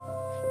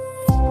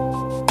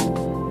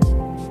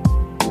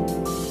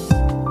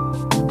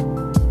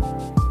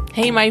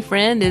Hey, my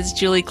friend, it's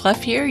Julie Clough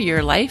here,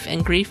 your life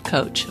and grief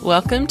coach.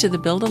 Welcome to the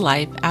Build a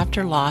Life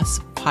After Loss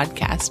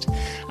podcast.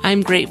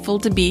 I'm grateful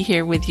to be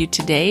here with you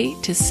today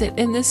to sit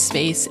in this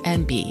space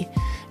and be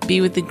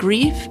with the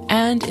grief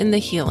and in the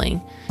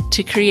healing,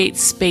 to create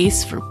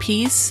space for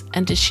peace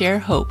and to share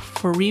hope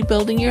for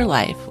rebuilding your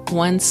life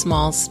one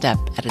small step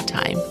at a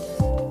time.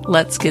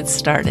 Let's get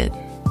started.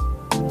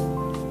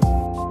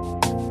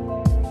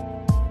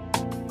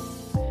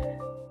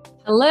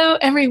 Hello,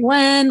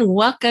 everyone.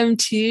 Welcome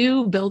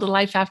to Build a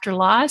Life After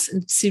Loss.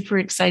 I'm super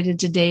excited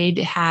today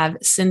to have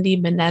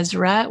Cindy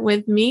Benezra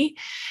with me.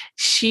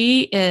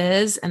 She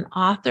is an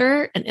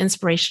author, an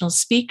inspirational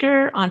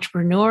speaker,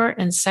 entrepreneur,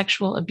 and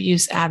sexual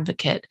abuse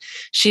advocate.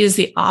 She is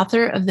the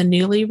author of the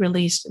newly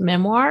released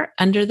memoir,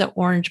 Under the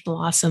Orange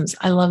Blossoms.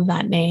 I love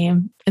that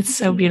name. It's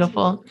so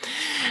beautiful.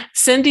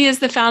 Cindy is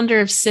the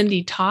founder of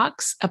Cindy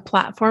Talks, a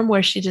platform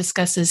where she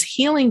discusses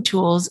healing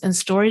tools and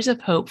stories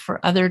of hope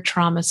for other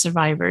trauma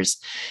survivors.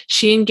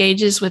 She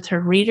engages with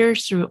her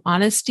readers through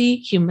honesty,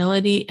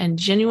 humility, and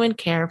genuine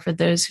care for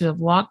those who have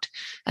walked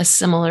a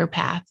similar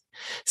path.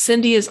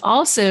 Cindy is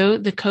also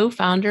the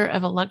co-founder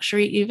of a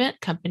luxury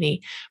event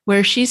company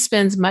where she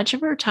spends much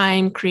of her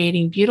time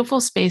creating beautiful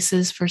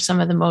spaces for some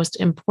of the most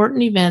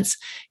important events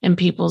in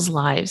people's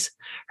lives.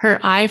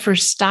 Her eye for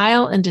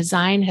style and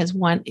design has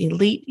won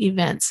elite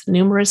events,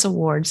 numerous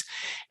awards,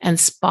 and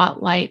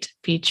spotlight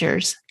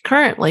features.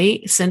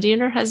 Currently, Cindy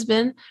and her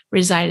husband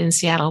reside in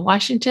Seattle,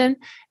 Washington,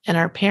 and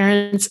are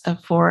parents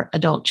of 4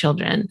 adult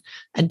children.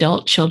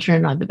 Adult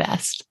children are the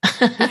best.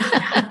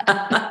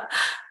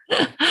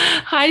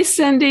 Hi,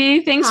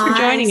 Cindy. Thanks for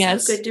joining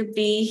us. So good to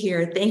be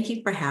here. Thank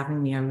you for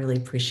having me. I really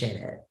appreciate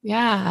it.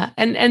 Yeah.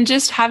 And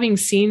just having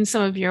seen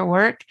some of your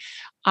work,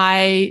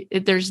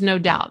 there's no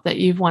doubt that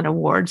you've won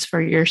awards for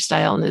your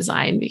style and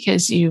design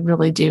because you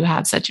really do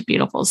have such a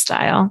beautiful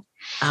style.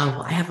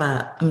 Oh, I have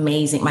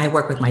I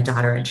work with my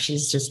daughter and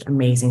she's just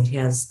amazing.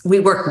 We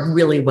work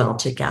really well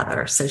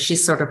together. So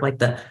she's sort of like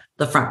the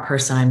front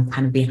person. I'm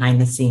kind of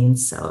behind the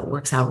scenes. So it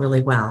works out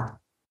really well.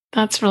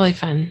 That's really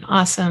fun.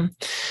 Awesome.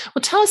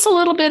 Well, tell us a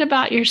little bit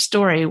about your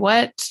story.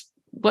 What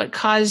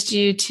caused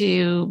you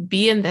to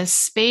be in this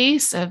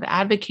space of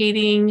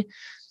advocating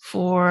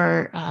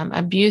for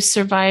abuse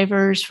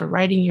survivors, for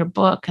writing your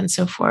book and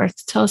so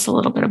forth? Tell us a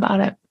little bit about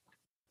it.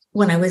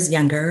 When I was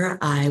younger,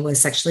 I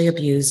was sexually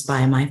abused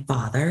by my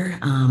father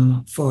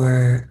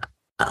for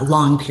a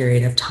long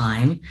period of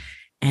time.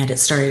 And it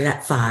started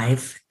at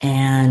 5.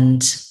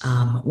 And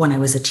when I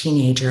was a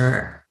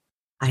teenager,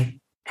 I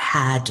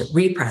had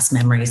repressed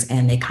memories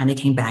and they kind of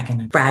came back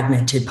in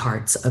fragmented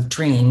parts of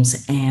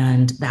dreams.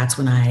 And that's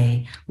when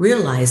I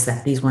realized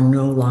that these were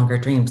no longer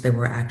dreams. It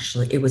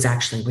was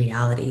actually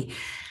reality.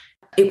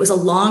 It was a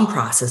long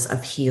process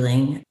of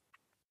healing.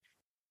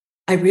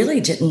 I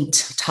really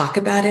didn't talk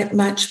about it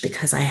much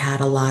because I had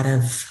a lot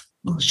of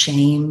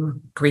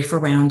shame, grief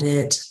around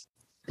it,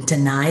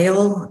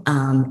 denial,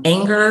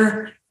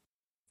 anger,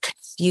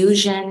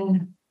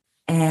 confusion.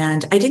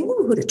 And I didn't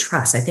know who to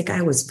trust. I think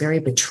I was very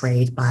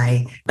betrayed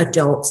by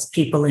adults,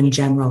 people in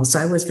general. So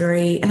I was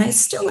and I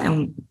still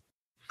am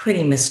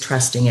pretty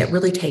mistrusting. It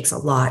really takes a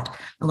lot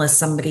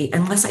unless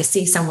I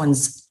see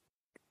someone's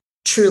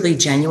truly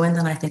genuine,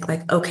 then I think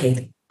like,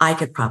 okay, I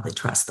could probably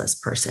trust this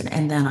person.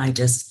 And then I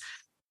just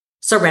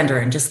surrender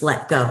and just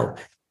let go.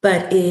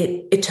 But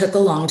it took a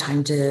long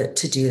time to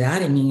do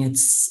that. I mean,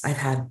 I've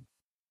had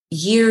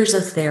years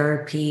of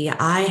therapy.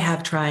 I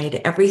have tried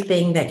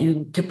everything that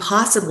you could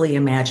possibly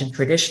imagine,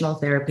 traditional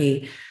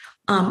therapy,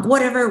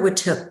 whatever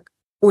it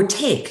would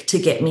take to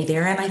get me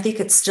there. And I think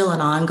it's still an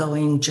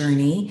ongoing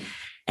journey.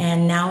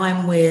 And now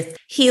I'm with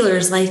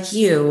healers like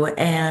you.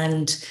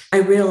 And I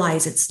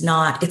realize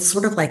it's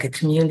sort of like a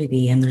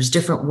community and there's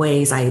different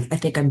ways. I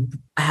think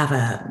I have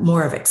a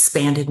more of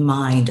expanded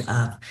mind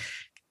of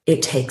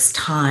it takes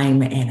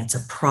time and it's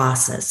a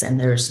process and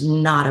there's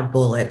not a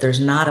bullet. There's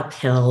not a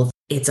pill.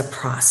 It's a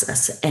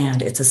process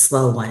and it's a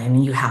slow one.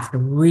 And you have to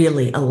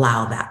really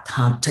allow that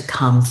to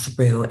come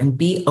through and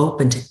be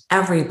open to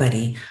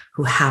everybody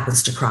who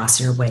happens to cross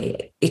your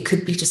way. It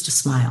could be just a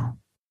smile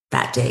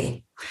that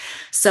day.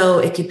 So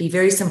it could be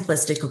very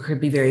simplistic or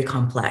could be very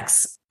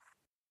complex.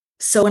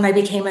 So when I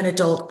became an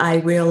adult, I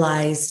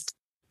realized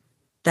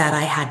that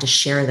I had to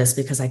share this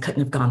because I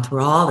couldn't have gone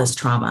through all this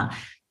trauma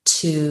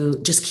to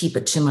just keep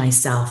it to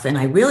myself. And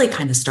I really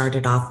kind of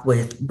started off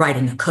with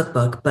writing a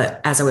cookbook.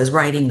 But as I was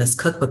writing this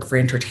cookbook for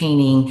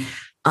entertaining,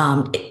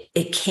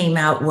 it came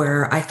out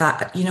where I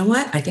thought, you know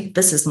what? I think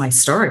this is my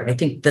story. I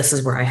think this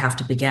is where I have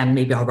to begin.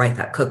 Maybe I'll write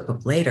that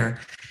cookbook later.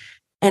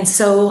 And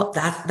so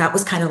that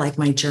was kind of like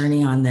my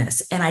journey on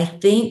this. And I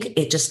think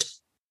it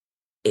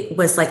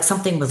was like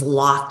something was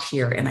locked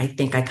here. And I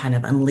think I kind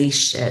of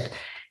unleashed it.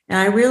 And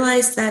I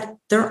realized that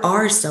there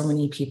are so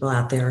many people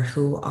out there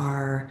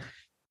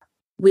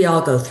we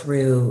all go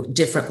through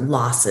different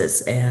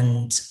losses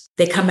and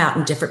they come out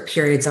in different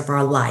periods of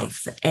our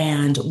life.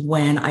 And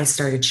when I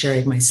started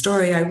sharing my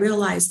story, I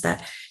realized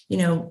that,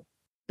 men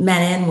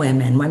and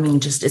women,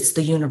 it's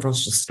the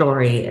universal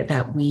story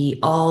that we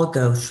all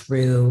go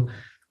through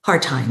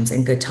hard times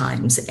and good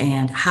times.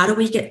 And how do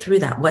we get through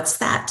that? What's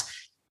that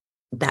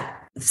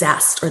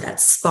zest or that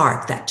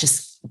spark that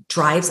just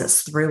drives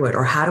us through it?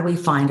 Or how do we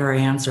find our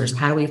answers?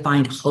 How do we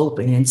find hope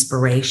and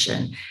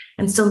inspiration?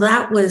 And so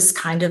that was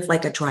kind of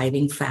like a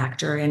driving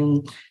factor.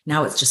 And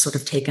now it's just sort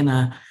of taken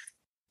a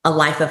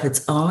life of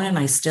its own. And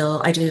I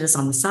do this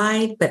on the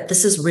side, but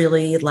this is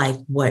really like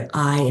what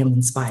I am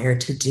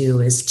inspired to do,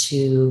 is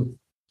to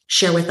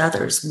share with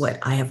others what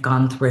I have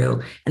gone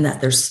through, and that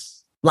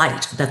there's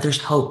light, that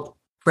there's hope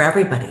for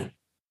everybody.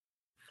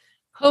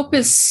 Hope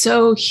is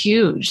so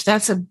huge.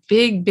 That's a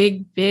big,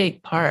 big,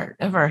 big part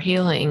of our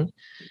healing,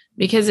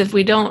 because if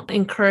we don't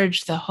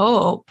encourage the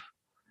hope,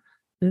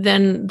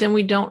 then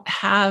we don't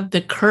have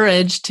the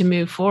courage to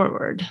move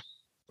forward.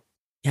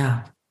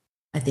 Yeah,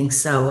 I think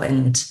so.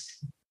 And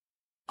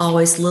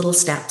always little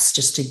steps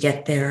just to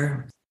get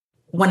there.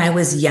 When I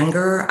was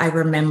younger, I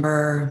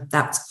remember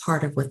that's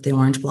part of what the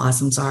orange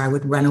blossoms are. I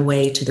would run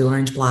away to the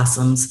orange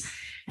blossoms,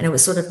 and it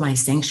was sort of my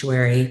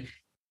sanctuary,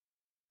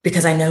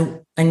 because I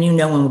knew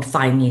no one would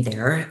find me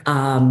there.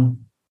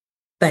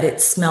 But it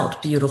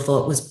smelt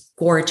beautiful. It was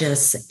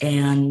gorgeous,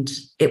 and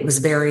it was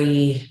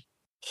very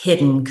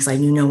hidden because I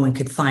knew no one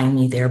could find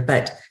me there.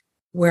 But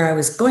where I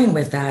was going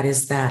with that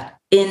is that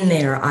in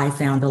there, I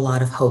found a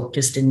lot of hope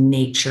just in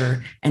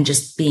nature and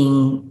just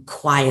being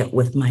quiet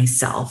with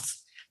myself,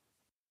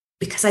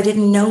 because I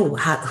didn't know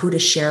who to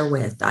share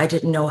with. I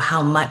didn't know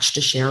how much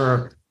to share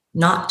or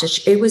not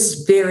to. It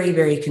was very,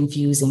 very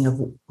confusing of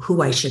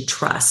who I should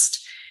trust.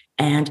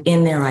 And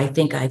in there, I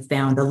think I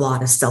found a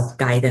lot of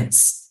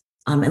self-guidance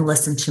and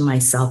listened to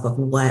myself of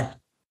what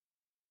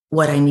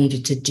I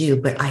needed to do.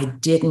 But I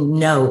didn't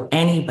know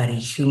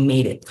anybody who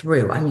made it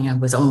through. I mean, I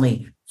was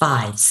only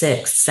 5,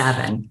 6,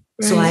 7.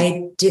 Right. So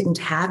I didn't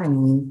have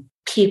any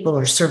people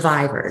or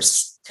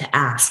survivors to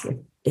ask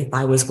if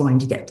I was going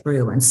to get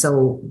through. And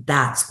so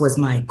that was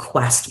my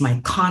quest, my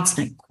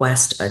constant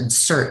quest and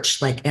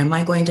search. Like, am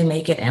I going to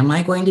make it? Am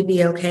I going to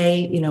be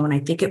okay? And I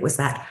think it was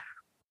that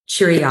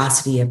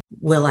curiosity of,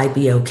 will I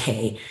be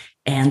okay?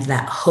 And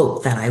that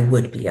hope that I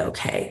would be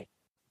okay.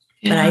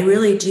 Yeah. But I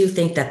really do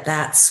think that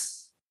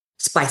that's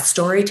by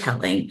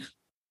storytelling.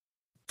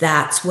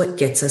 That's what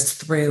gets us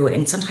through.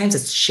 And sometimes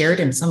it's shared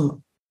in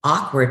some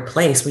awkward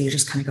place where you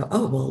just kind of go,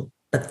 oh, well,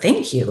 but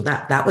thank you.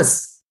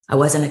 I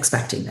wasn't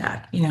expecting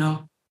that,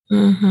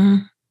 Mm-hmm.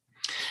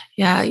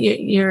 Yeah.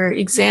 Your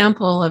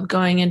example of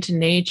going into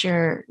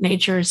nature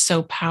is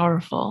so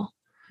powerful.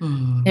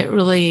 Mm. It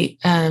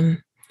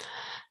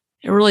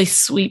really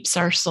sweeps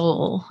our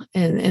soul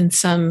in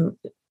some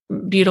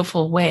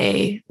beautiful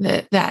way,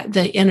 that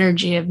the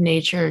energy of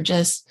nature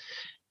just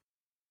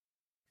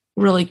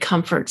really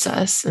comforts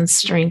us and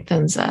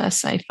strengthens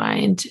us, I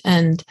find.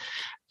 And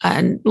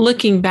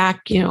looking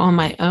back, on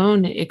my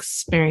own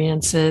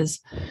experiences,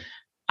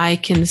 I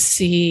can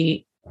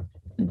see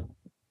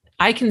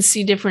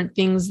different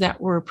things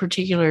that were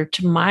particular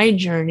to my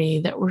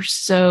journey that were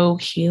so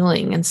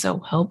healing and so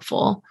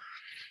helpful.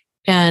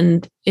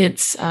 And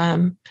it's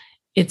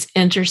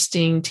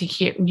interesting to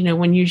hear,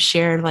 when you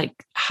share like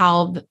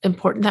how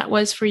important that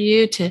was for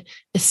you to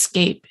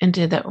escape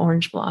into the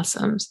orange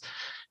blossoms,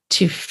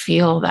 to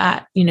feel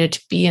that, to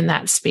be in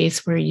that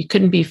space where you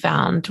couldn't be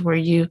found, where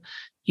you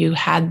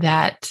had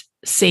that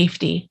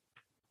safety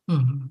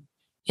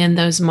in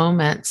those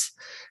moments.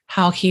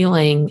 How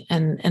healing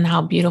and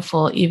how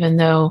beautiful, even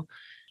though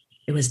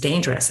it was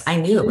dangerous. I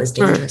knew it was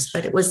dangerous,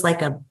 but it was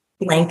like a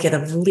blanket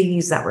of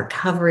leaves that were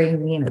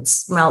covering me, and it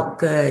smelled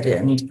good.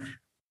 And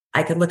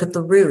I could look at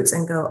the roots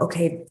and go,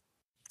 okay,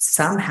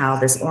 somehow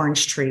this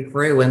orange tree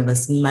grew in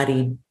this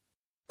muddy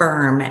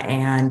berm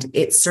and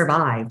it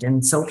survived,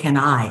 and so can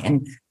I.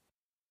 And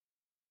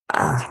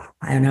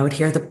I would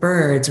hear the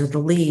birds or the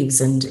leaves,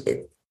 and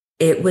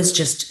it was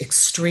just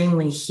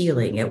extremely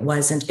healing. It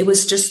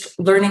was just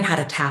learning how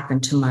to tap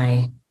into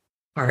my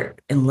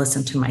heart and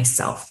listen to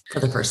myself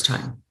for the first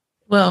time.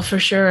 Well, for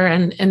sure.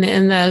 And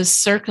in those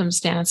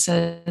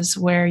circumstances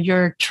where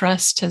your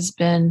trust has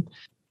been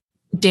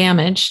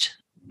damaged,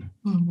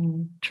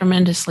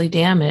 tremendously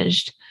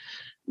damaged,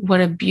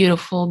 what a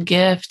beautiful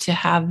gift to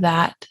have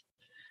that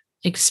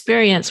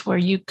experience where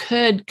you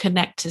could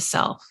connect to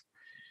self.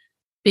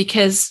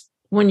 Because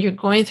when you're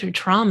going through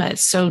trauma,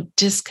 it's so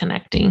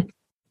disconnecting.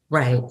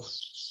 Right.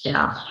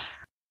 Yeah.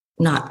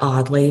 Not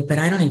oddly, but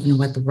I don't even know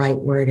what the right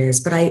word is.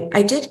 But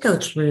I did go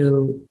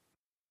through,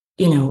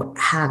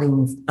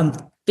 having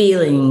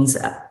feelings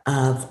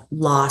of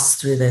loss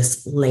through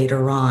this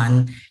later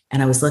on.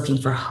 And I was looking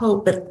for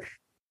hope. But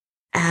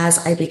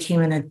as I became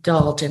an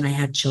adult and I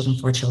had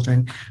 4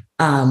 children,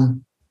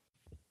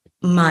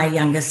 my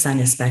youngest son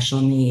has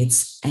special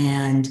needs.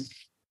 And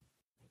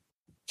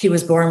he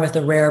was born with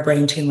a rare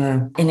brain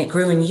tumor, and it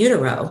grew in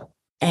utero.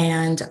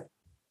 And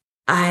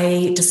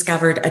I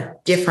discovered a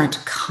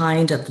different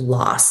kind of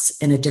loss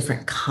and a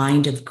different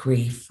kind of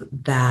grief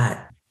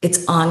that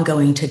it's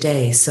ongoing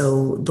today.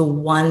 So the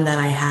one that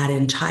I had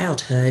in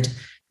childhood,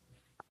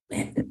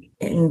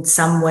 in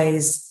some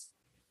ways,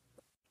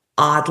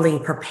 oddly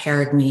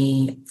prepared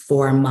me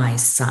for my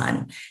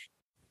son.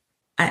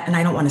 and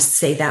I don't want to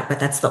say that, but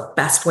that's the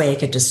best way I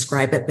could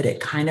describe it, but it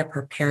kind of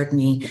prepared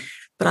me.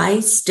 But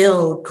I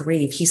still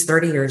grieve. He's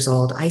 30 years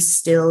old. I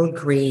still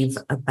grieve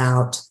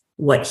about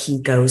what he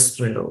goes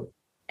through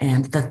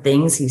and the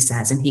things he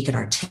says, and he could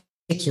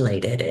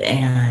articulate it.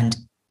 And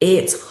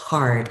it's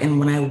hard. And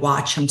when I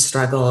watch him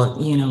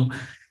struggle,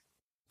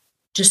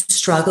 just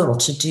struggle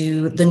to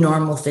do the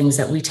normal things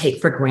that we take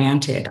for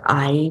granted,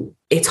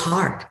 it's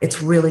hard.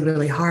 It's really,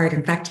 really hard.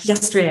 In fact,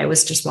 yesterday I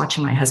was just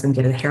watching my husband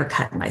get a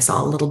haircut, and I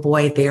saw a little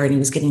boy there, and he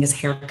was getting his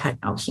haircut.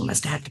 Oh, he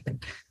must have had to be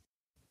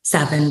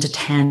 7 to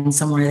 10,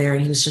 somewhere there.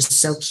 And he was just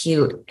so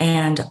cute.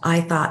 And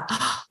I thought,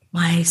 oh,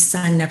 my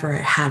son never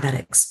had that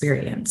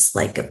experience,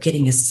 like of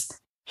getting his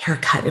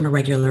haircut in a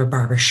regular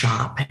barber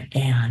shop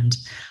and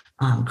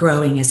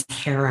growing his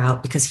hair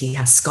out because he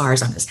has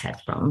scars on his head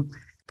from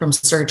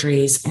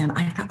surgeries. And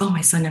I thought, oh,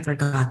 my son never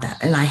got that.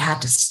 And I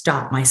had to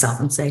stop myself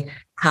and say,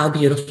 how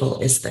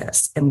beautiful is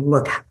this? And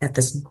look at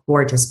this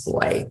gorgeous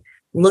boy.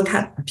 Look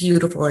how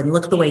beautiful, and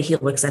look the way he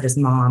looks at his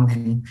mom.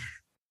 And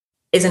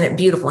isn't it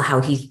beautiful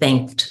how he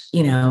thanked,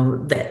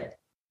 that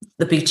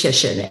the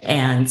beautician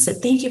and said,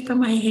 thank you for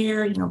my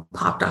hair,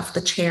 popped off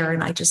the chair.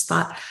 And I just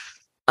thought,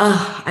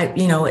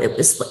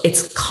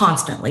 it's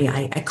constantly,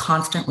 I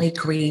constantly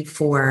grieve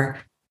for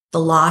the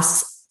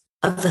loss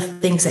of the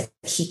things that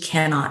he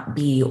cannot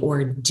be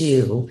or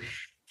do.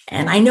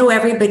 And I know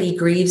everybody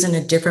grieves in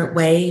a different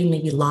way,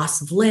 maybe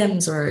loss of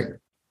limbs or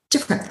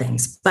different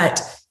things,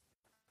 but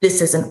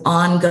this is an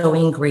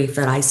ongoing grief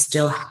that I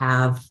still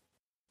have.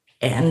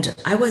 And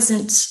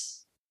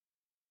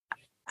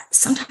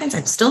sometimes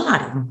I'm still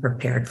not even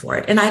prepared for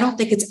it. And I don't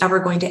think it's ever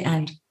going to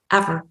end,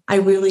 ever. I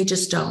really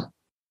just don't.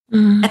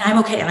 And I'm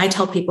okay. And I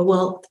tell people,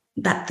 well,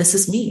 this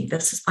is me.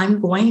 This is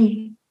who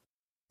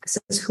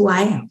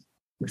I am.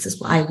 This is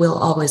what I will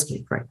always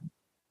be for him.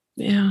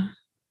 Yeah.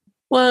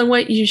 Well, and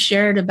what you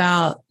shared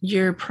about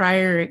your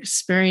prior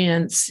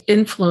experience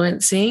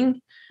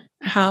influencing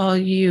how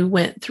you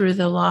went through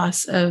the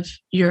loss of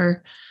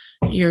your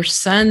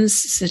son's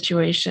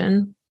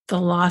situation,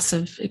 the loss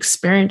of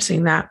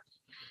experiencing that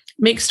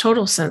makes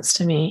total sense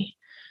to me,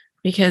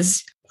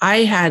 because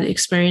I had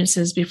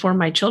experiences before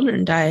my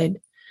children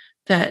died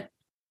that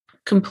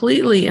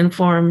completely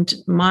informed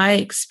my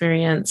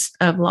experience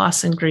of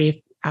loss and grief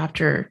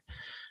after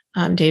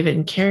David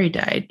and Carrie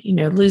died.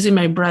 Losing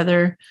my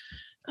brother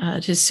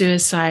to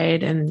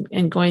suicide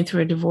and going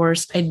through a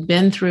divorce. I'd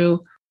been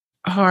through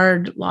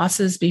hard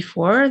losses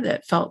before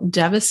that felt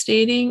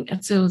devastating.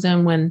 And so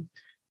then when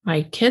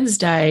my kids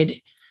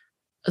died,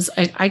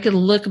 I could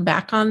look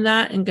back on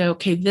that and go,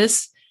 okay,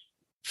 this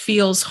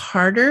feels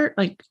harder.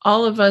 Like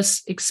all of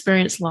us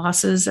experience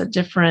losses at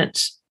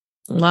different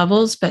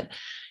levels, but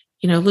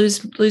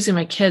losing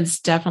my kids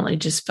definitely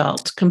just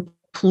felt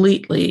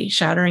completely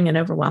shattering and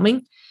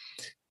overwhelming.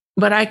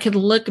 But I could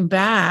look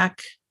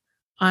back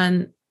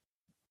on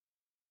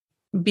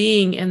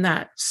being in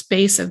that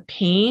space of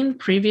pain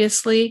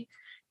previously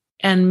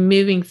and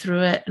moving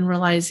through it and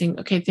realizing,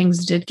 okay,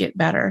 things did get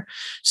better.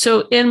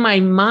 So in my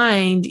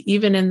mind,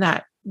 even in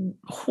that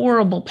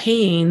horrible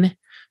pain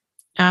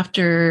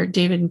after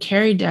David and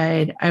Carrie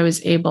died, I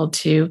was able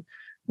to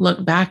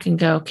look back and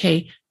go,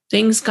 okay,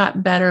 things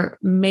got better.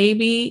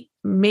 Maybe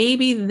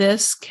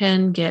this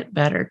can get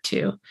better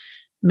too.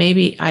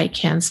 Maybe I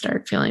can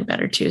start feeling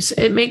better too. So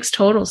it makes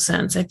total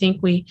sense. I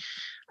think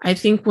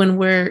when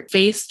we're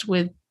faced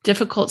with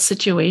difficult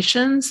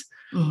situations,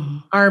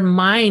 our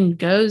mind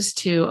goes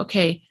to,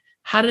 okay,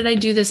 how did I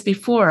do this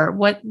before?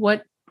 What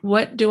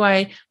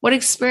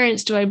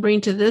experience do I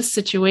bring to this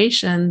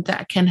situation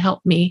that can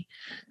help me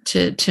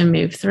to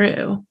move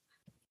through?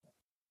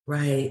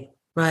 Right.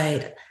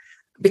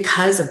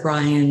 Because of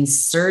Brian's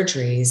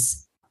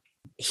surgeries,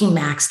 he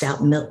maxed out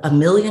 $1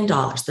 million.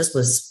 This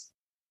was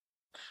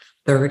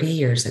 30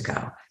 years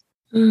ago.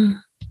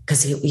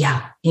 Because he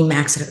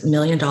maxed out $1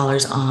 million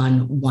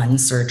on one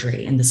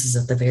surgery. And this is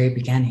at the very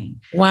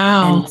beginning.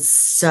 Wow. And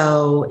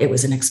so it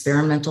was an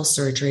experimental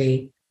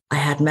surgery. I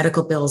had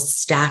medical bills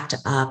stacked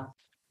up.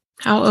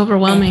 How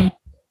overwhelming.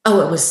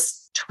 It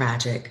was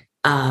tragic.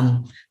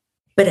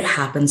 But it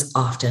happens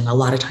often. A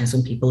lot of times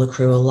when people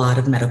accrue a lot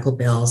of medical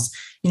bills,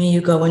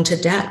 you go into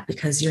debt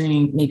because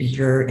maybe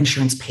your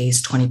insurance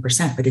pays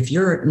 20%. But if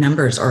your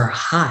numbers are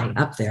high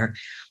up there,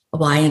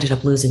 well, I ended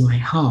up losing my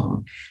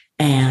home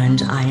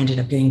and I ended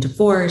up getting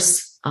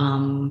divorced.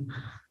 I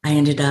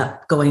ended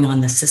up going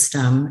on the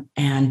system.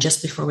 And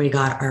just before we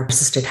got our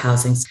assisted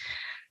housing,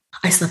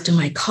 I slept in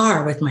my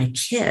car with my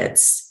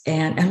kids.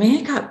 And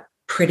it got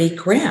pretty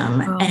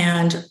grim. Oh.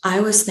 And I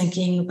was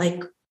thinking,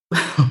 like,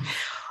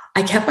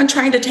 I kept on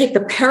trying to take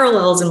the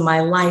parallels in my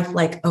life,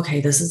 like,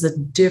 okay, this is a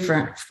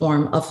different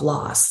form of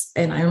loss.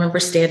 And I remember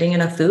standing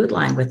in a food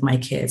line with my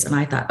kids and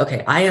I thought,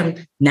 okay,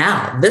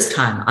 this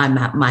time I'm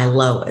at my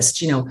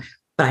lowest,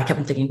 but I kept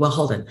on thinking, well,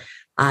 hold on.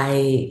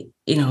 I,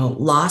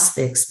 lost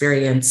the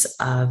experience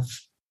of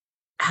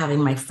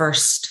having my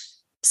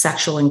first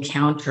sexual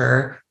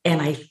encounter.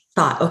 And I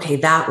thought, okay,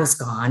 that was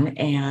gone.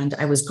 And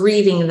I was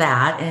grieving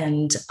that.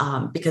 And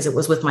because it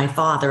was with my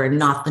father and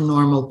not the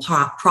normal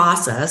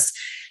process.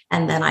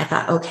 And then I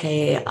thought,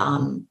 okay,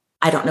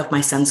 I don't know if my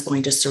son's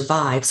going to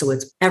survive. So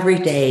it's every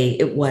day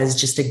it was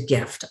just a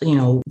gift.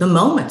 The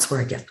moments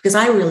were a gift because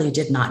I really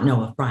did not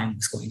know if Brian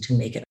was going to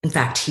make it. In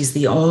fact, he's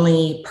the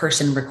only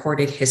person in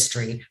recorded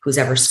history who's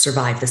ever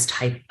survived this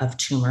type of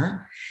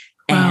tumor.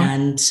 Wow.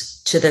 And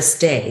to this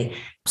day.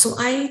 So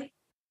I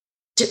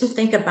didn't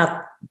think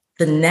about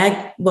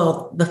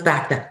the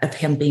fact that of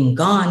him being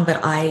gone,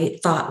 but I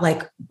thought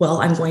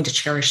I'm going to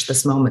cherish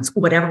this moment.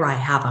 Whatever I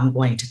have, I'm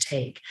going to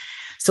take.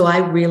 So I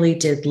really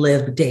did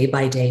live day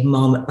by day,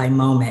 moment by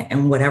moment,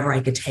 and whatever I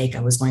could take,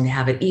 I was going to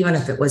have it, even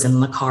if it was in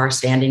the car,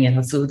 standing in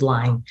a food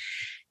line.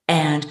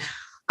 And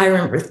I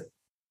remember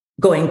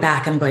going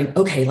back and going,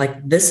 okay,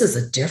 this is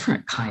a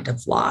different kind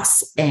of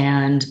loss,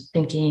 and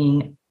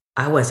thinking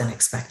I wasn't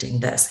expecting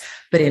this,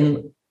 but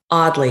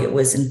oddly, it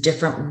was in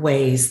different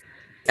ways.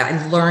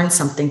 I learned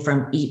something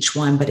from each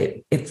one, but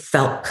it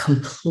felt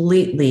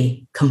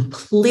completely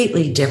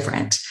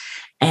different.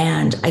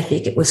 And I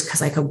think it was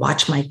because I could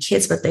watch my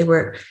kids, but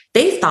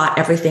they thought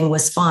everything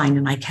was fine.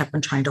 And I kept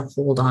on trying to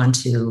hold on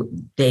to,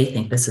 they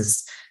think this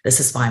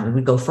is fine. We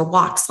would go for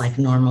walks like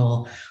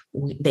normal.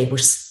 They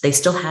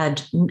still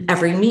had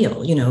every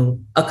meal,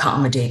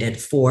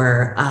 accommodated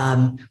for,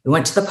 we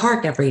went to the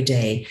park every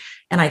day.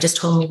 And I just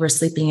told them we were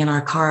sleeping in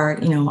our car,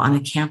 on a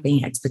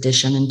camping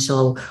expedition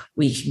until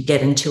we could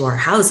get into our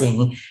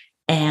housing.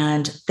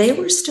 And they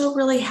were still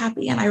really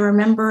happy. And I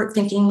remember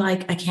thinking, I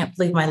can't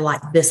believe my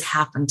life, this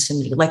happened to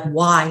me.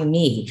 Why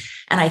me?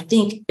 And I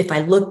think if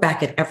I look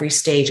back at every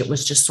stage, it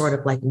was just sort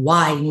of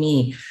why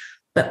me?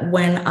 But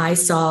when I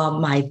saw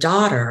my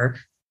daughter,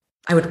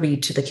 I would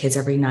read to the kids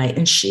every night.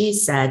 And she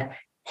said,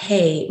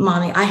 hey,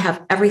 Mommy, I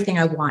have everything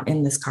I want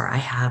in this car. I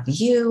have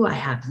you, I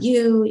have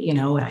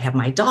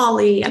my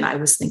dolly. And I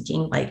was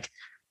thinking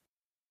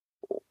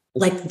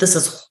this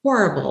is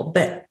horrible.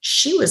 But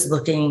she was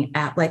looking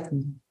at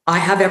I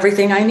have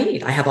everything I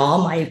need. I have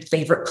all my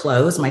favorite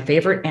clothes, my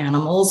favorite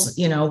animals.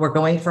 We're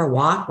going for a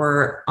walk.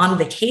 We're on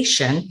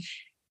vacation.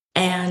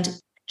 And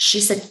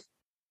she said,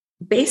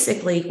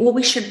 basically, well,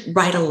 we should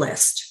write a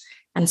list.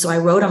 And so I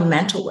wrote a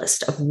mental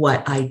list of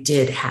what I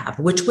did have,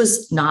 which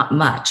was not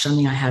much. I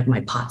had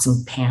my pots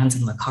and pans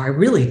in the car. I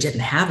really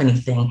didn't have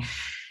anything.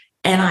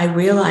 And I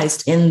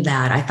realized in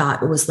that, I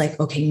thought it was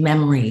okay,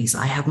 memories.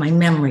 I have my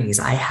memories.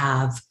 I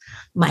have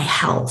my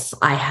health.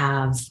 I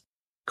have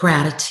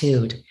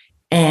gratitude.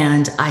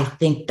 And I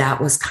think that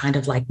was kind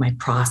of my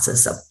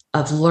process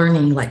of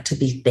learning, to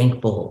be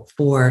thankful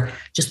for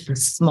just the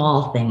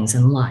small things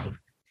in life.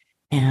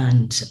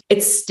 And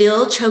it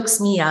still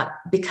chokes me up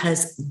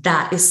because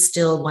that is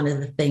still one of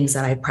the things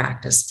that I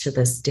practice to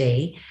this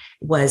day,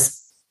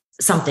 was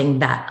something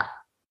that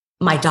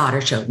my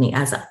daughter showed me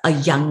as a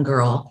young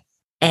girl.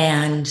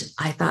 And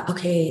I thought,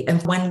 okay,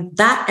 and when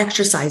that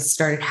exercise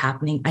started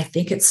happening, I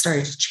think it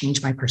started to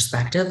change my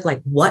perspective.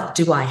 What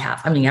do I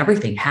have?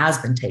 Everything has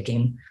been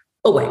taken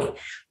away,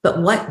 but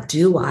what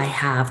do I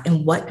have?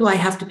 And what do I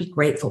have to be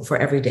grateful for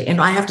every day? And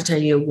I have to tell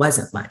you, it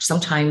wasn't much.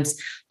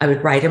 Sometimes I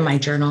would write in my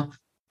journal,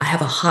 I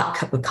have a hot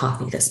cup of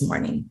coffee this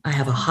morning. I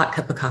have a hot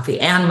cup of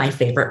coffee and my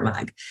favorite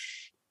mug.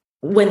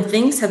 When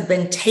things have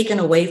been taken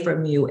away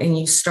from you and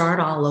you start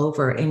all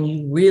over and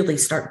you really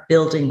start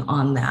building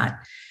on that,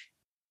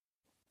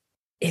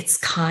 it's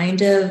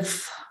kind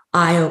of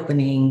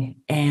eye-opening,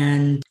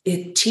 and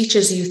it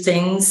teaches you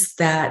things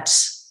that,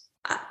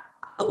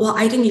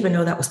 I didn't even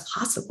know that was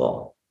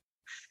possible.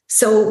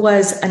 So it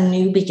was a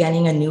new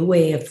beginning, a new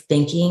way of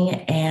thinking.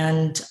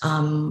 And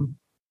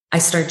I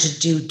started to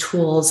do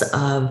tools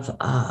of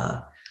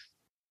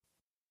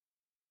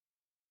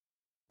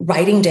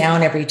writing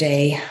down every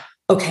day,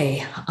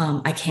 okay,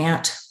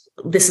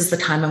 this is the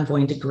time I'm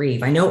going to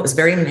grieve. I know it was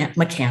very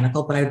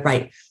mechanical, but I would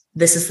write,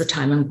 this is the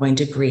time I'm going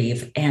to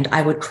grieve. And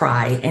I would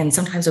cry. And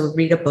sometimes I would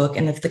read a book.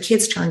 And if the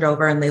kids turned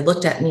over and they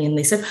looked at me and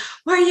they said,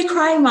 why are you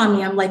crying,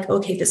 Mommy? I'm like,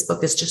 okay, this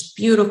book is just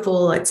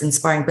beautiful. It's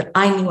inspiring. But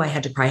I knew I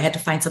had to cry. I had to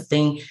find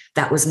something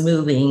that was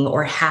moving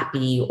or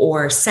happy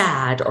or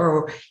sad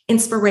or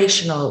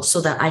inspirational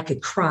so that I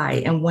could cry.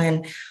 And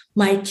when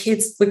my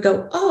kids would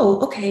go,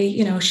 oh,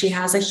 okay, she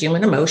has a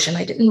human emotion,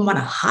 I didn't want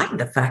to hide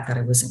the fact that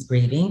I wasn't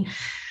grieving.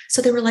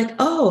 So they were like,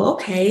 oh,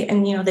 okay.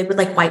 And, they would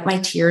wipe my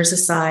tears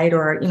aside,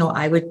 or,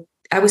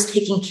 I was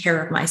taking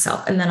care of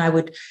myself. And then I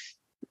would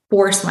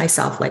force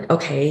myself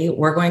okay,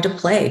 we're going to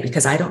play,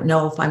 because I don't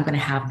know if I'm going to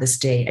have this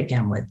day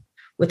again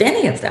with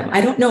any of them.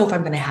 I don't know if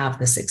I'm going to have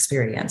this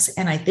experience.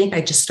 And I think I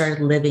just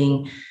started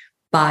living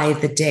by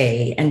the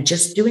day and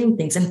just doing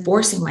things and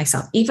forcing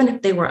myself, even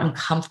if they were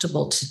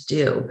uncomfortable to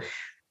do.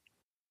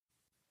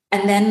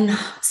 And then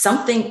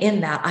something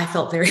in that, I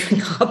felt very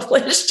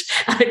accomplished.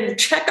 I would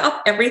check off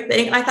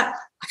everything. I thought,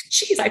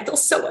 geez, I feel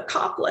so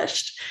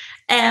accomplished.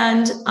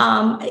 And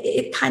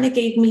it kind of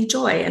gave me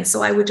joy. And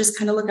so I would just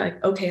kind of look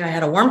okay, I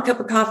had a warm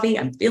cup of coffee.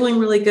 I'm feeling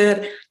really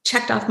good.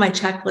 Checked off my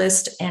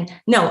checklist. And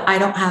no, I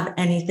don't have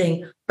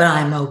anything, but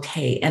I'm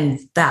okay. And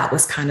that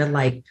was kind of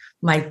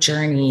my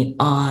journey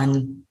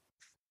on,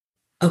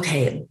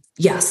 okay,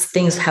 yes,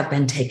 things have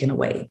been taken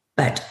away,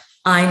 but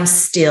I'm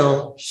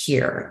still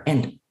here.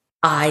 And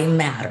I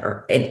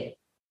matter and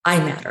I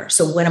matter.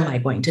 So what am I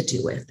going to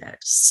do with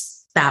it?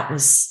 That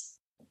was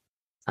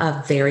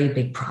a very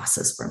big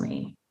process for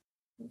me.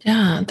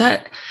 Yeah,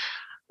 that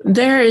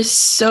there is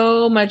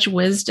so much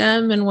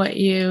wisdom in what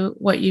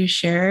you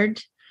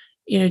shared.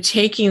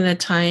 Taking the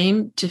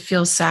time to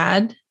feel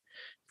sad,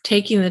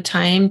 taking the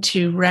time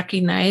to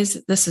recognize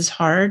that this is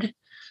hard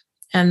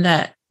and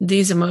that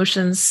these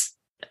emotions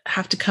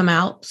have to come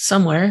out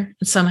somewhere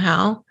and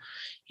somehow,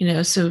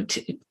 so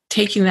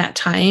taking that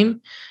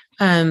time,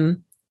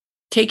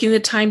 taking the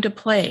time to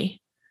play,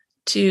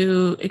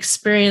 to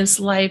experience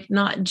life,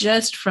 not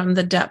just from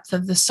the depth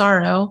of the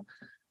sorrow,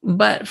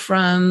 but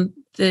from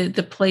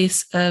the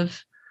place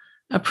of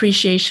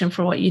appreciation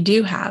for what you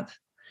do have,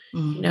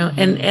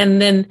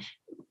 and then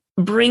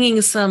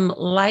bringing some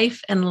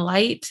life and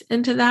light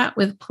into that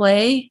with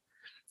play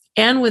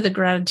and with a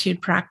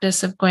gratitude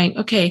practice of going,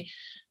 okay,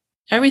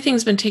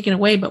 everything's been taken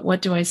away, but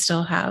what do I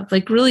still have?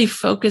 Like really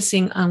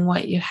focusing on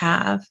what you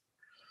have.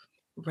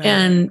 Right.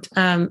 And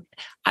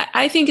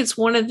I think it's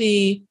one of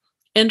the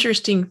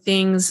interesting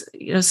things,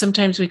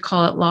 sometimes we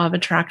call it law of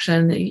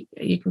attraction.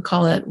 You can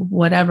call it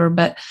whatever,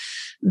 but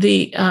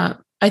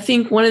I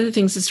think one of the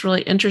things that's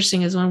really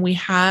interesting is when we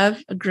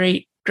have a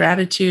great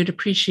gratitude,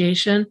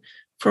 appreciation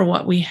for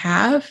what we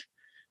have,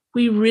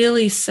 we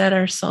really set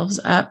ourselves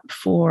up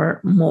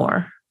for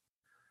more.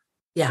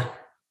 Yeah.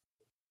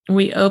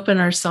 We open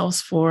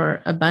ourselves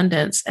for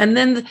abundance. And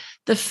then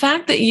the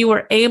fact that you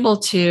were able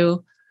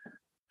to,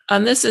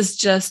 and this is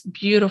just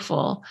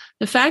beautiful,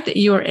 the fact that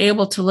you were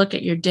able to look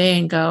at your day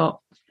and go,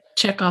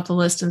 check off the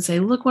list and say,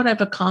 look what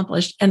I've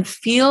accomplished, and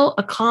feel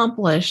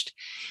accomplished,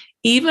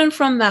 even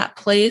from that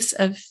place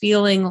of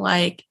feeling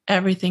like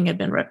everything had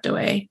been ripped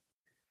away.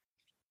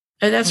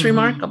 And that's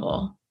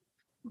remarkable.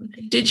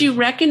 Did you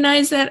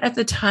recognize that at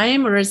the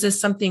time, or is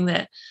this something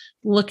that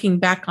looking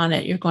back on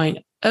it, you're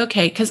going,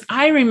 okay, because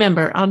I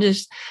remember,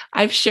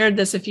 I've shared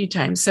this a few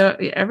times, so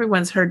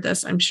everyone's heard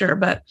this, I'm sure,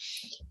 but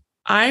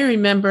I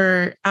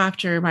remember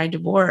after my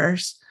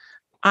divorce,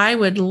 I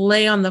would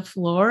lay on the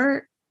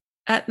floor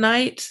at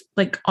night,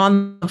 like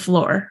on the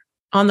floor,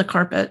 on the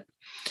carpet,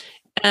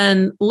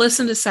 and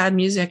listen to sad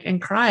music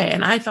and cry.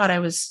 And I thought I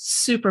was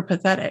super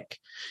pathetic.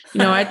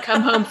 I'd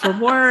come home from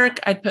work,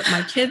 I'd put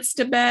my kids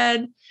to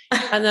bed,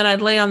 and then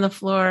I'd lay on the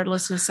floor,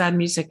 listen to sad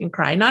music and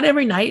cry. Not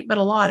every night, but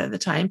a lot of the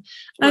time.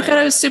 And I thought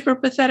I was super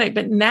pathetic.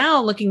 But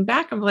now looking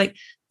back, I'm like,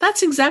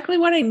 that's exactly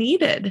what I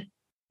needed.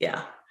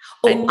 Yeah.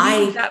 I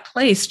needed that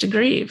place to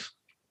grieve.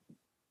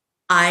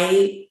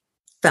 I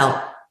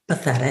felt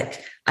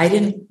pathetic. I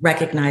didn't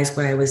recognize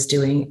what I was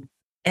doing.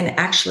 And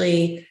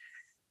actually,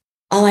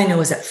 all I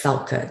know is it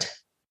felt good.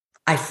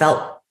 I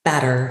felt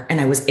better and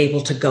I was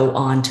able to go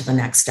on to the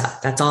next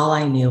step. That's all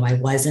I knew. I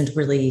wasn't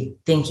really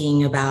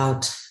thinking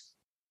about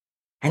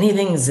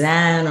anything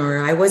Zen, or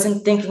I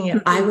wasn't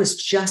thinking, I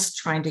was just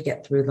trying to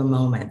get through the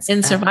moments.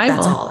 In survival.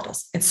 That's all it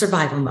is. It's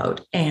survival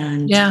mode.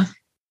 And I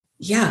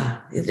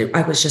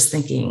was just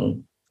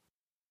thinking,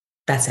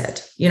 that's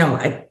it.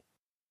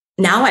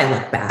 Now I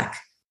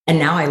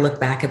look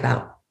back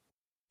about,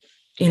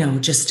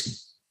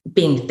 just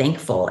being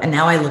thankful. And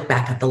now I look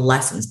back at the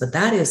lessons, but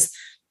that is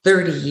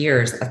 30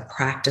 years of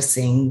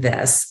practicing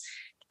this.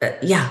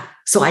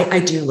 So I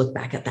do look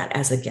back at that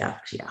as a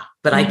gift. Yeah.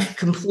 But I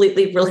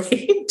completely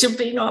relate to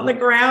being on the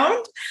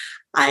ground.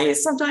 I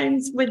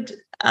sometimes would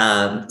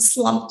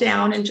slump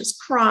down and just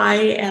cry.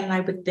 And I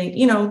would think,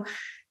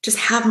 just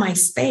have my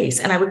space.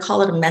 And I would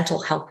call it a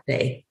mental health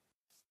day.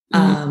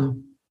 I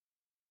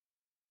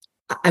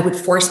would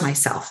force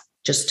myself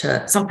just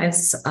to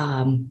sometimes,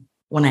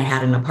 when I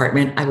had an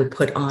apartment, I would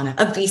put on a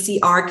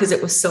VCR because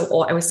it was so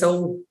old. It was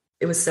so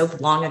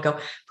long ago.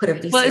 Put a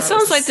VCR. Well, it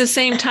sounds like the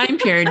same time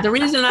period. The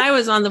reason I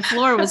was on the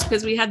floor was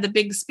because we had the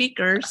big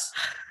speakers,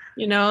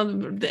 and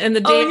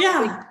the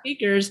big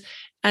speakers,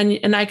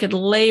 and I could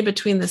lay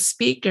between the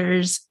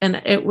speakers,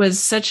 and it was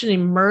such an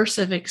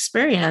immersive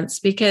experience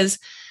because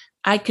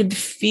I could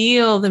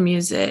feel the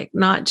music,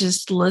 not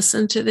just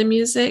listen to the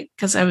music,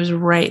 because I was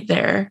right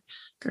there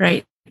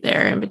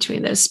in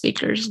between those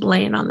speakers,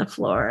 laying on the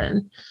floor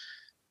and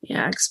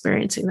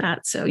experiencing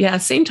that. So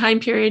same time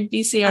period,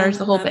 VCRs,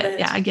 the whole bit. It.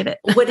 Yeah, I get it.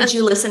 What did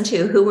you listen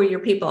to? Who were your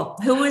people?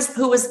 What was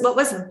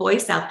the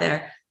voice out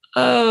there?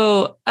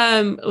 Oh,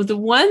 the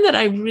one that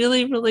I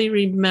really, really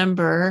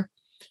remember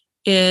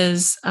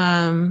is,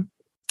 oh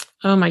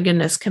my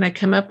goodness, can I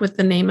come up with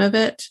the name of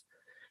it?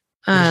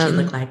 What did she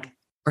look like?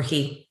 Or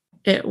he?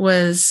 It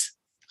was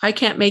I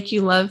Can't Make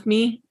You Love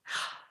Me.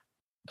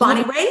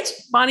 Bonnie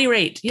Raitt? Bonnie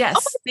Raitt. Yes.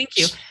 Oh, thank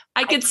you.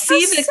 I could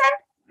see the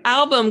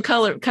album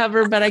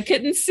cover, but I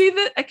couldn't see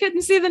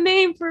the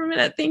name for a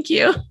minute. Thank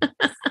you.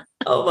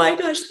 Oh my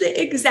gosh.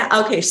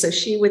 Okay. So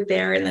she would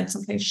there, and then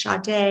sometimes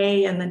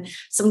Sade, and then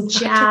some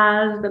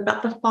jazz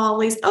about the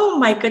Follies. Oh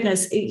my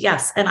goodness.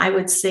 Yes. And I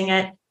would sing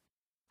it.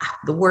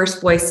 The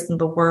worst voice in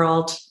the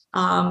world.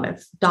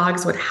 If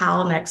dogs would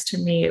howl next to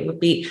me, it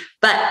would be,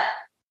 but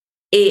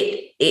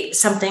it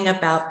something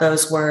about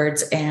those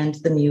words and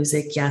the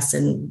music. Yes.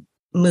 And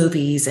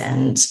movies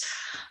and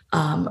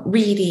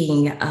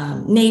reading,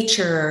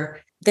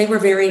 nature, they were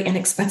very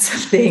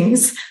inexpensive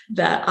things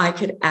that I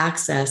could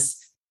access,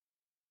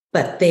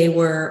 but they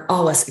were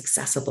always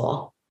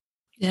accessible.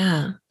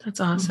 Yeah, that's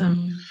awesome.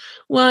 Mm-hmm.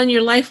 Well, and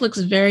your life looks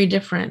very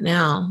different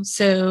now.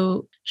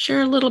 So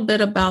share a little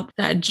bit about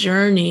that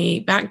journey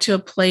back to a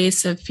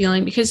place of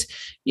feeling, because,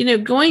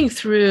 going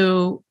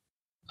through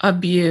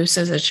abuse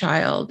as a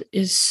child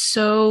is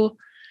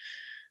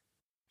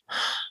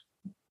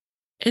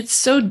it's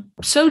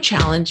so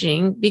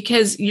challenging,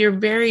 because your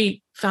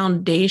very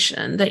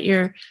foundation that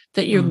you're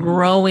mm-hmm.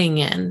 growing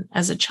in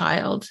as a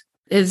child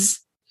is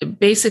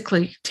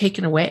basically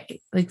taken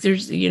away. Like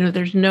there's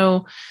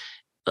no,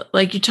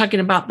 like you're talking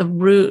about the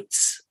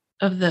roots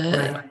of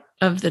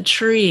the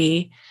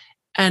tree,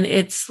 and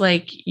it's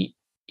like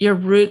your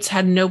roots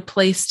had no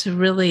place to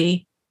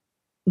really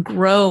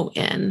grow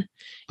in.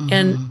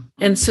 Mm-hmm.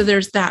 And so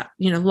there's that,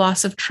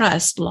 loss of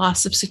trust,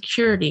 loss of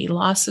security,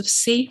 loss of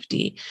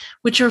safety,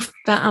 which are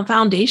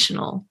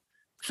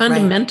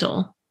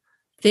fundamental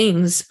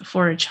things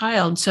for a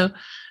child. So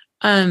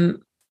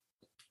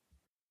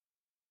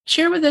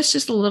share with us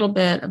just a little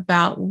bit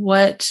about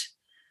what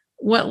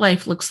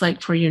life looks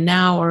like for you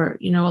now, or,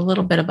 a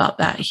little bit about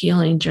that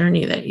healing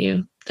journey that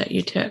you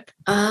took.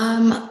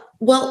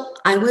 Well,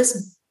 I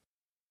was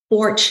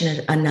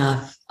fortunate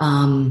enough.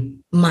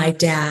 My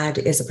dad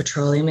is a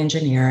petroleum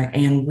engineer,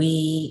 and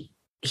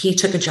he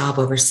took a job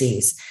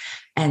overseas.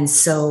 And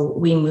so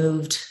we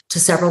moved to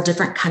several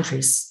different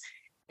countries.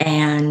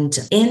 And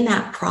in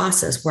that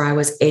process, where I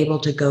was able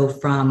to go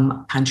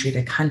from country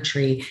to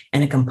country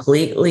in a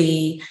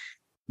completely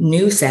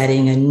new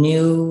setting, a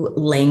new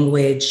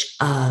language,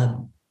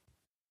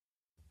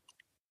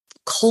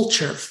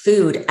 culture,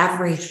 food,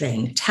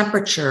 everything,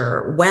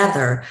 temperature,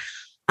 weather,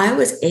 I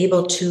was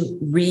able to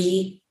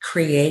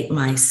recreate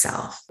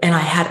myself. And I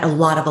had a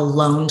lot of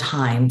alone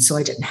time, so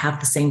I didn't have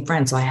the same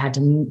friends. So I had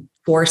to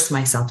force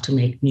myself to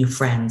make new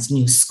friends,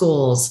 new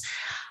schools.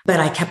 But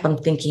I kept on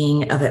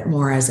thinking of it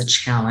more as a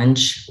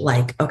challenge,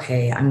 like,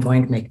 okay, I'm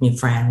going to make new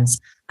friends.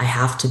 I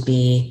have to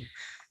be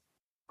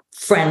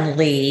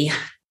friendly.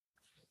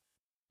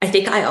 I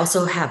think I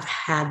also have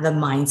had the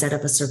mindset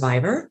of a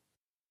survivor,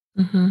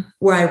 mm-hmm.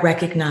 where I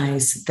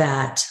recognize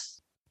that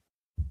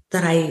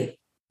I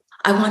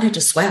wanted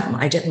to swim.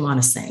 I didn't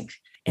want to sink.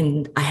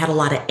 And I had a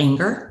lot of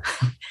anger,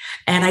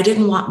 and I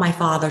didn't want my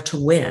father to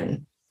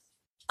win.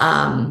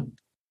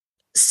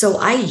 So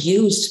I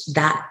used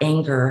that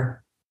anger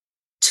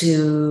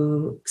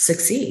to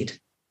succeed.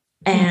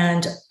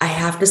 And I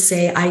have to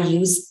say, I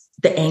used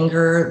the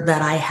anger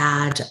that I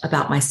had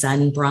about my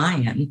son,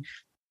 Brian,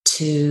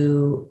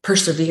 to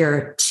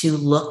persevere, to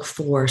look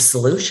for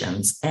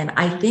solutions. And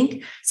I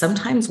think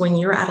sometimes when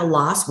you're at a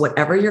loss,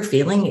 whatever you're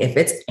feeling, if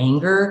it's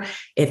anger,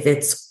 if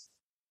it's,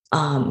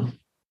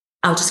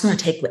 I'm just going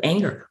to take the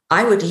anger.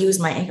 I would use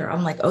my anger.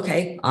 I'm like,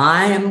 okay,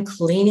 I am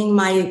cleaning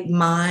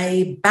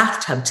my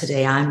bathtub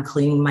today. I'm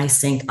cleaning my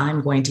sink.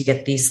 I'm going to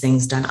get these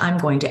things done. I'm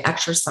going to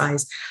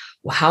exercise.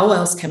 How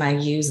else can I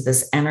use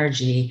this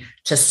energy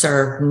to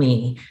serve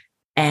me?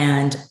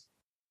 And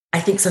I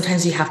think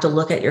sometimes you have to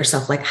look at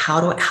yourself like,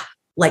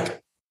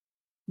 like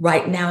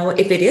right now,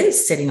 if it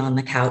is sitting on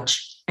the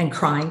couch and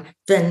crying,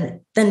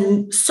 then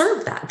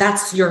serve that.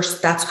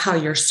 That's how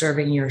you're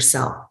serving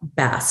yourself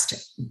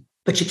best.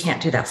 But you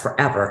can't do that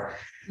forever.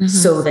 Mm-hmm.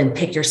 So then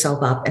pick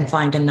yourself up and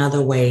find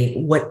another way,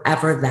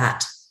 whatever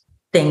that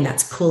thing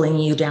that's pulling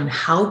you down,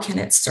 how can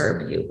it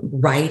serve you?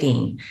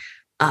 Writing,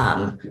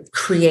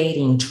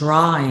 creating,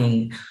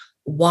 drawing,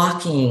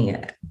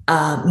 walking,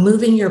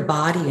 moving your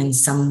body in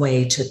some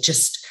way to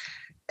just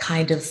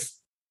kind of,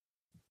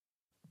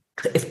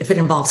 if it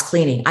involves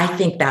cleaning, I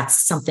think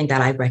that's something that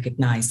I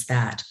recognize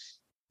that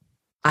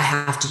I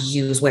have to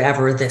use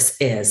whatever this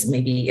is.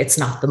 Maybe it's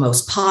not the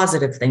most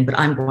positive thing, but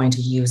I'm going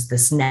to use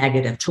this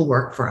negative to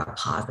work for a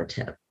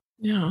positive.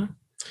 Yeah.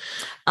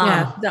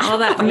 Yeah. All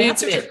that movement.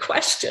 Answered your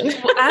question.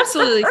 Well,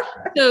 absolutely.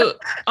 So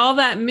all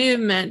that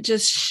movement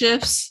just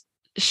shifts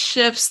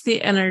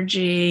the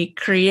energy,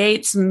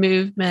 creates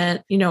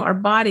movement. Our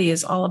body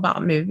is all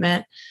about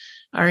movement.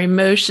 Our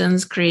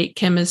emotions create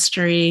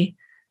chemistry,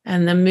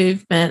 and the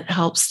movement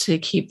helps to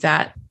keep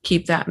that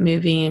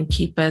moving and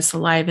keep us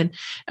alive. And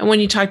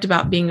when you talked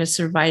about being a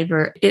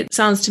survivor, it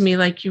sounds to me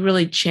like you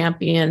really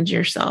championed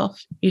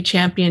yourself. You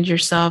championed your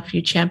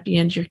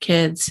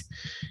kids.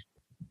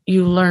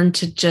 You learned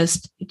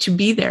to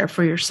be there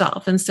for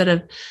yourself instead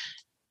of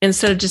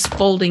just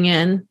folding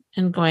in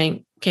and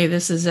going, okay,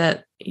 this is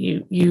it.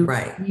 You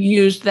right.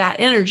 Used that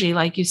energy,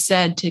 like you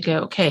said, to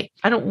go, okay,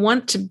 I don't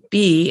want to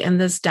be in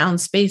this down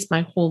space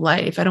my whole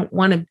life. I don't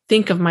want to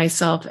think of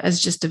myself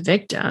as just a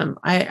victim.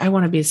 I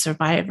want to be a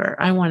survivor.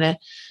 I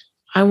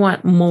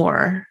want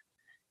more.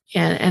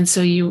 And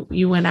so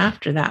you went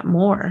after that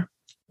more.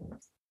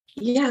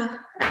 Yeah.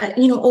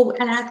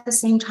 And at the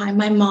same time,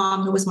 my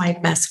mom, who was my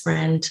best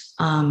friend,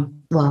 all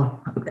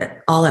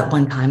at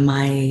one time,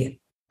 my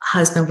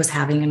husband was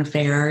having an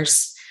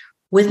affairs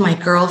with my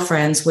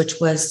girlfriends, which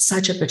was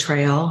such a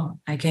betrayal.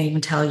 I can't even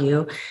tell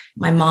you.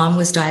 My mom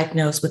was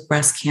diagnosed with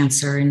breast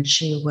cancer, and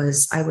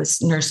I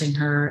was nursing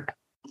her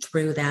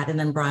through that. And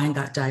then Brian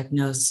got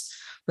diagnosed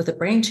with a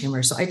brain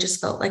tumor. So I just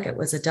felt like it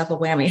was a double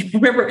whammy. I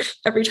remember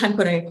every time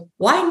putting,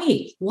 why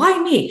me?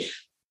 Why me?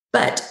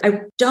 But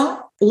I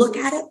don't look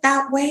at it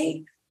that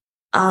way.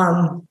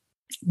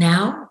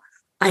 Now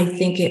I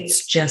think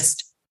it's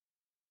just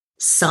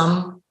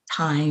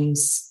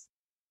sometimes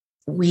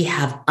we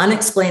have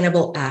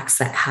unexplainable acts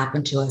that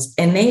happen to us,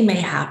 and they may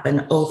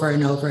happen over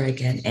and over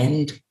again.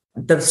 And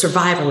the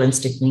survival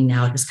instinct in me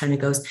now just kind of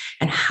goes,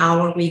 and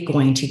how are we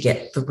going to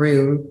get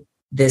through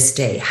this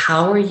day?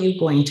 How are you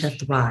going to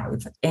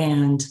thrive?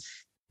 And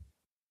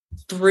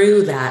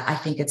through that, I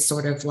think it's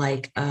sort of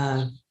like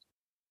a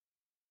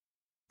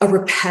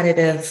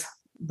repetitive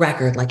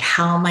record. Like,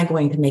 how am I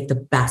going to make the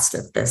best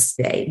of this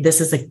day? This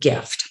is a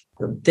gift.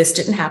 This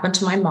didn't happen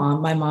to my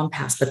mom. My mom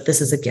passed, but this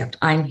is a gift.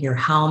 I'm here.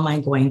 How am I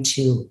going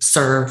to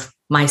serve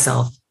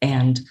myself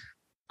and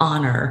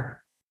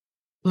honor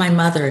my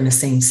mother in the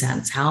same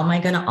sense? How am I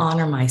going to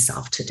honor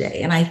myself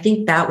today? And I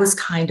think that was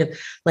kind of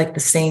like the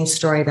same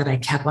story that I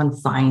kept on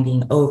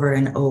finding over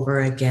and over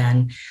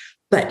again.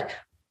 But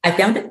I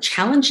found it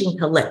challenging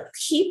to let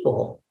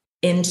people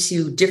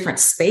into different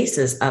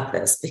spaces of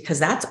this, because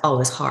that's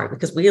always hard,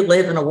 because we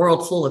live in a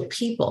world full of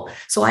people.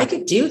 So I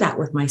could do that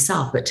with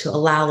myself, but to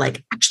allow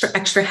like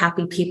extra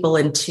happy people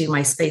into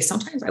my space,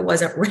 sometimes I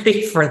wasn't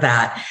ready for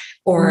that.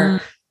 Or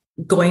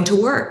going to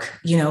work,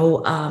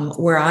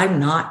 where I'm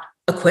not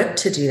equipped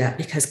to do that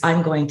because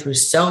I'm going through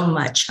so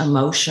much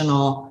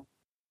emotional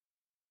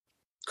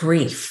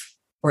grief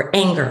or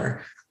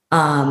anger.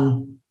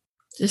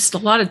 Just a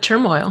lot of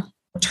turmoil.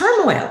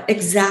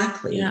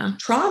 Exactly. Yeah.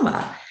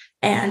 Trauma.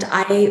 And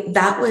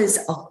that was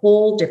a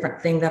whole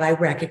different thing that I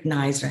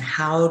recognized. And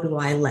how do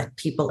I let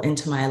people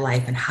into my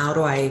life, and how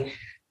do I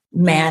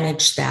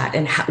manage that?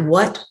 And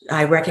what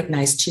I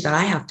recognized too, that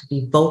I have to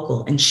be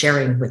vocal and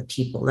sharing with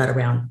people that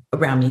around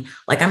me.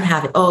 Like, I'm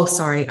having,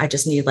 sorry, I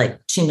just need like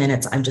 2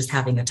 minutes. I'm just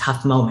having a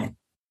tough moment,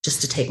 just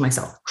to take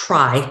myself,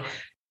 cry,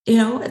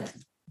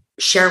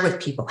 share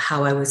with people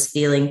how I was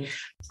feeling.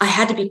 I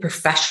had to be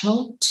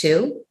professional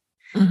too.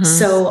 Mm-hmm.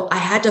 So I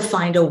had to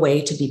find a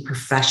way to be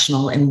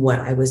professional in what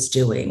I was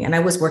doing. And I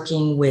was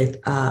working with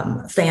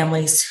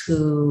families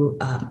who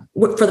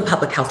work for the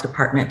public health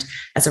department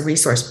as a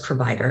resource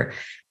provider,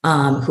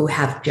 who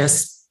have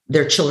just,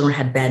 their children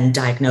had been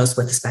diagnosed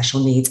with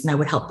special needs, and I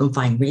would help them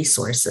find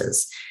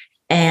resources.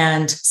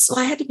 And so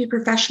I had to be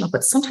professional,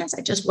 but sometimes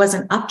I just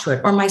wasn't up to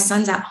it. Or my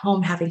son's at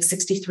home having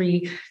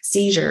 63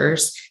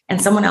 seizures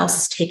and someone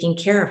else is taking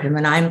care of him.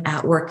 And I'm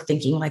at work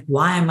thinking like,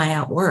 why am I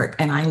at work?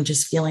 And I'm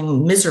just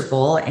feeling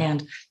miserable.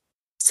 And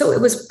so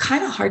it was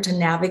kind of hard to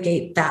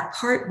navigate. That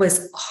part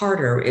was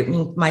harder.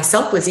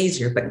 Myself was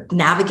easier, but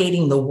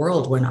navigating the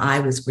world when I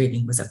was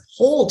grieving was a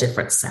whole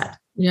different set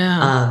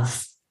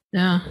of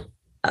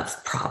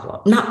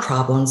not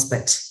problems,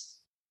 but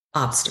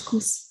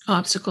obstacles.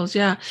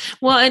 Yeah.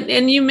 Well,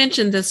 and you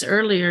mentioned this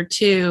earlier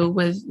too,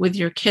 with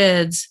your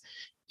kids,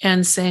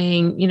 and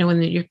saying,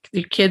 when your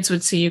kids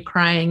would see you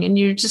crying, and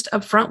you're just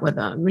upfront with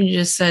them. You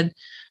just said,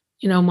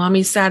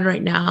 mommy's sad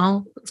right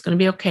now. It's going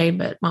to be okay,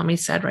 but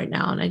mommy's sad right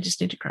now, and I just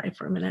need to cry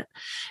for a minute.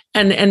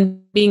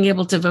 And being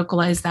able to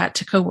vocalize that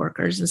to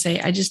coworkers and say,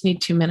 I just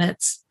need 2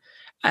 minutes.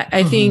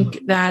 I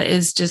think that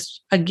is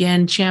just,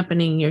 again,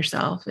 championing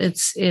yourself.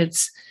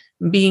 It's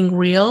being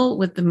real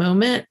with the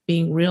moment,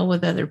 being real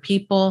with other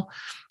people,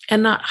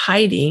 and not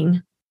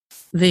hiding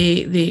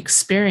the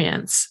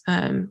experience.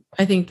 I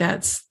think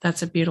that's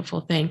a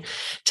beautiful thing.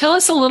 Tell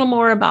us a little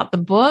more about the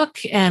book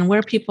and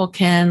where people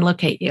can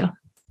locate you.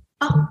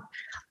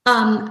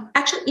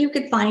 Actually, you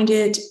could find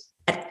it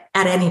at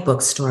any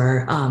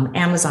bookstore.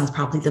 Amazon's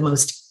probably the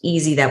most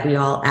easy that we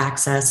all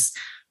access.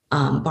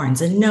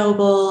 Barnes and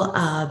Noble.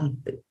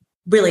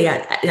 Really,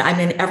 I'm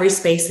in every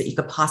space that you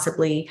could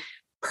possibly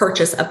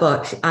purchase a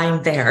book.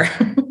 I'm there.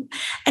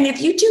 And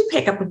if you do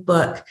pick up a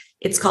book,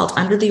 it's called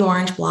Under the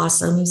Orange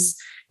Blossoms,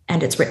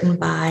 and it's written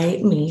by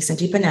me,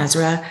 Cindy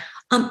Ben-Ezra.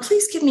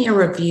 Please give me a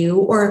review,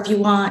 or if you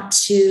want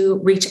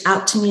to reach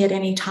out to me at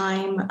any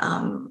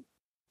time,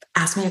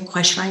 ask me a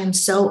question. I am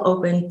so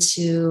open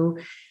to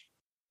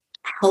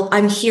help.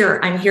 I'm here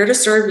to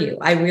serve you.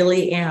 I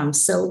really am.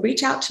 So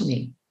reach out to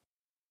me.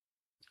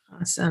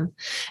 Awesome.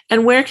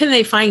 And where can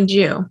they find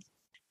you?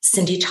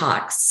 Cindy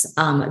Talks,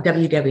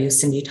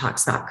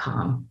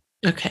 www.cindytalks.com.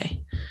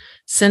 Okay.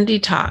 Cindy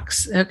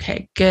Talks.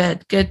 Okay,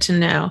 good to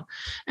know.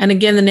 And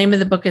again, the name of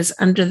the book is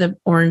Under the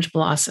Orange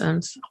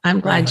Blossoms. I'm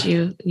glad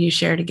you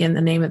shared again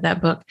the name of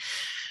that book.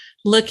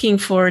 Looking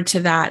forward to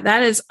that.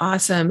 That is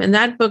awesome. And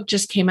that book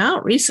just came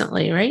out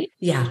recently, right?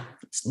 Yeah,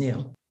 it's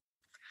new.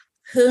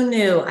 Who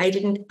knew?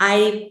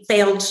 I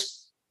failed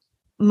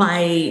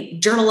my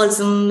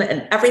journalism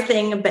and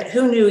everything, but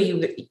who knew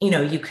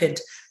you could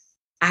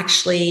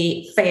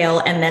actually fail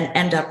and then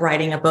end up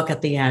writing a book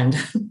at the end.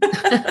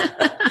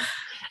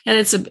 And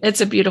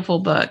it's a beautiful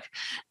book.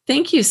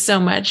 Thank you so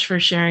much for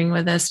sharing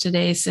with us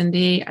today,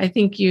 Cindy. I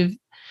think you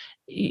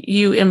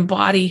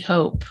embody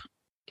hope.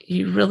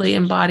 You really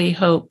embody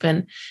hope,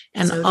 and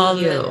so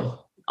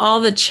all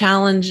the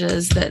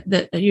challenges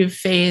that you've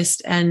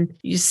faced, and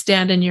you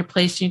stand in your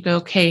place and you go,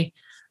 okay,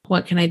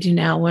 what can I do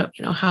now?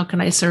 How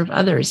can I serve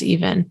others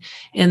even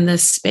in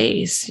this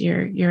space?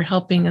 You're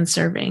helping and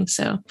serving.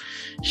 So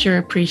sure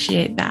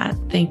appreciate that.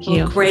 Thank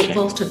you. Well,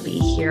 grateful to be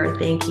here.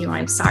 Thank you.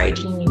 I'm sorry I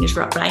didn't mean to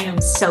interrupt, but I am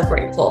so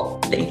grateful.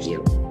 Thank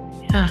you.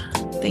 Yeah,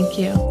 thank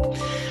you.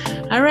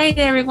 All right,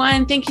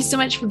 everyone. Thank you so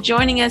much for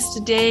joining us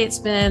today. It's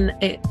been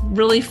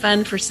really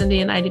fun for Cindy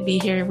and I to be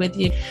here with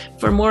you.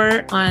 For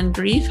more on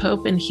grief,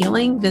 hope, and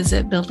healing,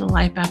 visit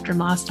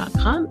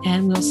buildalifeafterloss.com,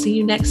 and we'll see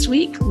you next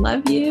week.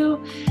 Love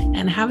you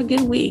and have a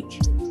good week.